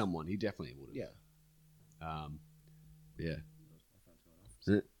played someone. He definitely would have. Yeah. Yeah.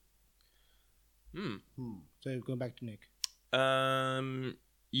 So going back to Nick.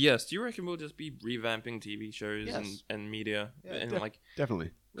 Yes. Do you reckon we'll just be revamping TV shows Yes. and media Yeah, and def- like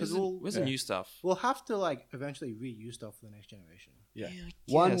Definitely. where's, we'll- where's the yeah. new stuff? We'll have to like eventually reuse stuff for the next generation. Yeah. I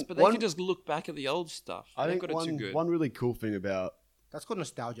One- guess, but they one- can just look back at the old stuff. I They've think got it too good. one really cool thing about That's called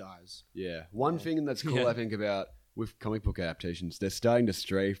nostalgia eyes. one thing that's cool Yeah. I think about with comic book adaptations, they're starting to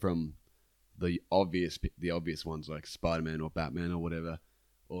stray from the obvious ones like Spider-Man or Batman or whatever,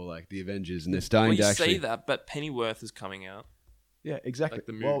 or like the Avengers, and they're starting Well, you to actually say that, but Pennyworth is coming out, yeah, exactly. like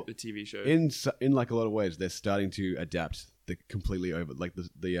the Well, the TV show. in like a lot of ways, they're starting to adapt the completely over like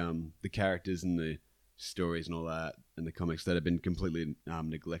the characters and the stories and all that and the comics that have been completely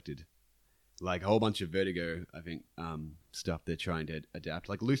neglected. Like a whole bunch of Vertigo, I think, stuff they're trying to adapt.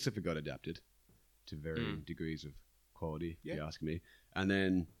 Like Lucifer got adapted to varying degrees of quality, if you ask me. And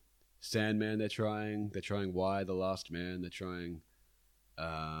then Sandman, they're trying. They're trying Y, The Last Man. They're trying.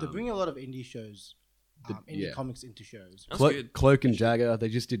 They're bringing a lot of indie shows, indie comics into shows. That's good. Cloak and Dagger. They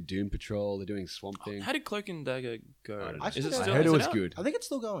just did Doom Patrol. They're doing Swamp Thing. How did Cloak and Dagger go? I don't know. I Is it still- still? I heard is it was out? good. I think it's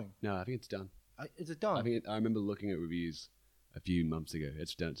still going. No, I think it's done. Is it done? I remember looking at reviews a few months ago.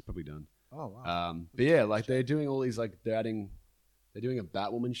 It's done. It's probably done. Oh wow! But yeah, like they're doing all these like they're doing a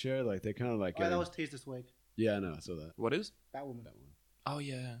Batwoman show. Like they're kind of like Oh, that was teased this week. yeah, I know, I saw that. What is? Batwoman. Oh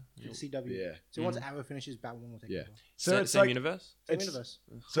yeah. For CW. Yeah. So once Arrow finishes, Batwoman will take Yeah. over. So Same, it's same like universe. Same It's- universe.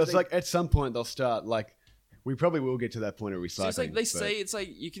 so it's like at some point they'll start like we probably will get to that point of recycling. So it's like they but- say it's like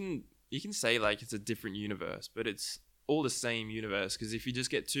you can say like it's a different universe, but it's all the same universe. Because if you just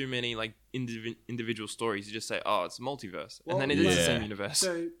get too many like individual stories, you just say, oh, it's a multiverse, Well, and then it is the yeah. same universe.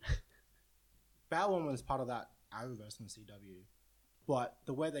 So Batwoman is part of that Arrowverse in the CW, but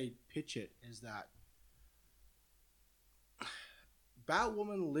the way they pitch it is that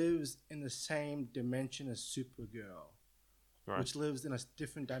Batwoman lives in the same dimension as Supergirl, Right. which lives in a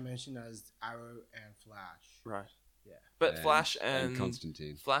different dimension as Arrow and Flash. Right. Yeah. But Flash and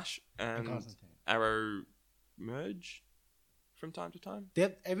Constantine. Flash And and Constantine. Arrow merge from time to time.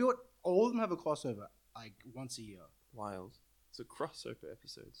 All of them have a crossover like once a year. Wild. So crossover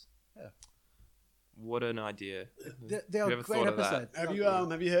episodes. Yeah. What an idea. They Have are you ever great thought of that? episodes.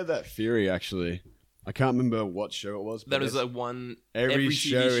 Have you heard that theory actually? I can't remember what show it was. But That is it's- like one. every TV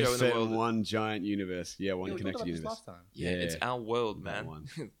show is in the set world. in one giant universe. Yeah, one Yeah, we talked connected about this universe. last time. Yeah, it's Yeah. our world, That man.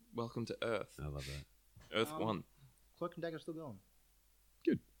 one. Welcome to Earth. I love that. Earth 1. Cloak and Dagger still going.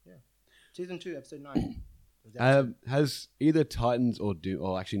 Good. Yeah. Season 2, episode 9. Was that Has either Titans or Doom?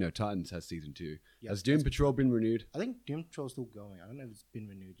 Oh, actually, no. Titans has season 2. Yeah, Has Doom that's- Patrol been renewed? I think Doom Patrol's still going. I don't know if it's been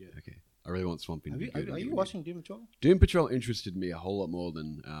renewed yet. Okay, I really want Swamp Thing to be good. Are and you get watching Doom Patrol? renewed. Doom Patrol interested me a whole lot more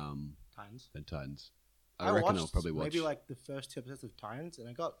than Titans. Titans. I reckon I'll probably watch. maybe like the first 2 episodes of Titans, and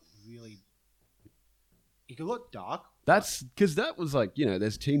I got really. It got a lot dark. That's because that was like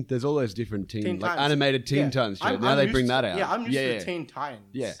there's all those different Teen like Titans. animated Teen Yeah. Titans shows. I'm Now they used bring to- that out. Yeah, I'm used to the Teen Titans.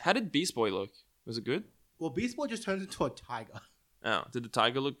 Yeah. How did Beast Boy look? Was it good? Well, Beast Boy just turns into a tiger. Oh, did the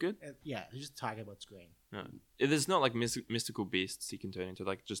tiger look good? Yeah, it's just a tiger but green. No. There's not like mystical beasts he can turn into,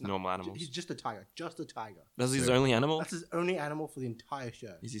 like just normal animals. He's just a tiger. Just a tiger. That's his So- only animal? That's his only animal for the entire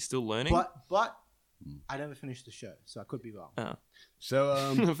show. Is he still learning? But I never finished the show, so I could be wrong. Oh.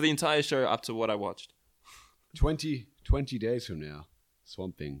 So For the entire show up to what I watched. 20 days from now,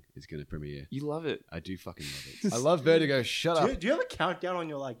 Swamp Thing is going to premiere. You love it. I do fucking love it. I love Vertigo. Shut up. Do you have a countdown on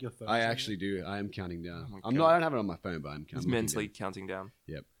your phone? I actually do. I am counting down. Oh my I'm God. not. I don't have it on my phone, but I'm He's counting. mentally counting down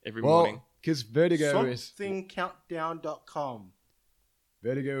Yep. every morning. Well, because Vertigo is Somethingcountdown.com.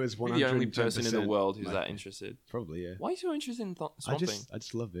 Vertigo is You're 110%. the only person in the world who's my that thing. interested. Probably, yeah. Why are you so interested in Swamp Thing? I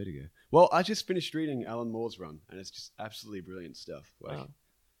just love Vertigo. Well, I just finished reading Alan Moore's run, and it's just absolutely brilliant stuff. Like, Oh.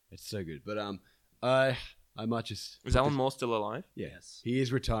 it's so good. But I might just. Is Alan Moore still alive? Yeah. Yes. He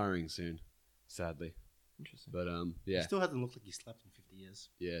is retiring soon, sadly. Interesting. But He yeah, still hasn't looked like he slept in 50 years.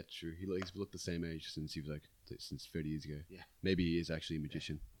 yeah, true. He's looked the same age since he was like since 30 years ago. Yeah. Maybe he is actually a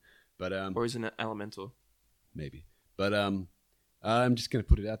magician. But Or is it an elemental? maybe. But I'm just gonna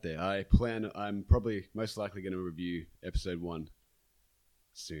put it out there. I'm probably most likely gonna review episode 1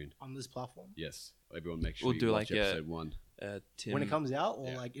 soon. On this platform? Yes, everyone make sure We'll you do watch like a- episode 1. Tim. When it comes out, or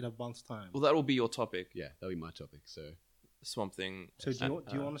Yeah. like in a month's time? Well, that will be your topic. Yeah, that'll be my topic. So Swamp Thing. So do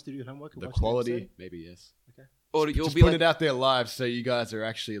you want us to do homework? And the watch quality, episode? maybe yes. Or you'll Just be put like, it out there live, so you guys are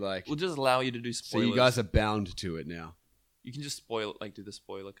actually like, we'll just allow you to do so spoilers. you guys are bound to it now. You can just spoil, like, do the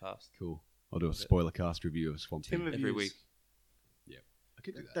spoiler cast. Cool. I'll do a spoiler cast review of Swamp Tim Thing. reviews. Every week. I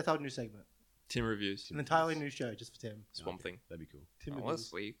could do that. That's our new segment. Tim reviews. An entirely new show just for Tim. Swamp Thing. That'd be cool. Tim Oh, reviews.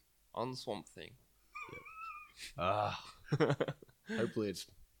 this week on Swamp Thing. Hopefully it's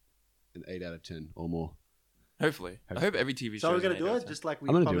an 8 out of 10 or more. Hopefully. I hope every TV show. So we're is gonna an do 8 out it of just like we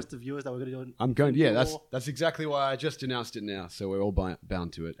I'm gonna do promised the viewers that we're gonna do it. I'm going. Yeah, Infinity War. that's exactly why I just announced it now. So we're all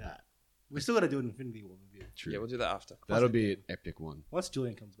bound to it. Yeah. We still gotta do an Infinity War review. 10. True. Yeah, we'll do that after. That'll be an epic one. Once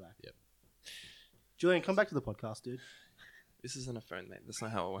Julian comes back. Yep. Julian, come back to the podcast, dude. This isn't a phone, mate. That's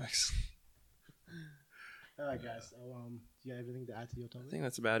not how it works. All right, guys. So, do you have anything to add to your I topic? think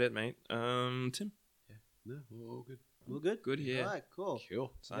that's about it, mate. Tim, No, we're all good. We're good. good here. All right, cool.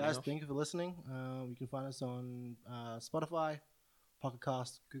 Cool. Signing Guys, off. thank you for listening. You can find us on Spotify, Pocket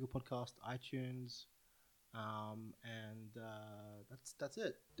Cast, Google Podcast, iTunes, and that's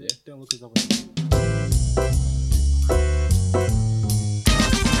it. Yeah. Don't look us up.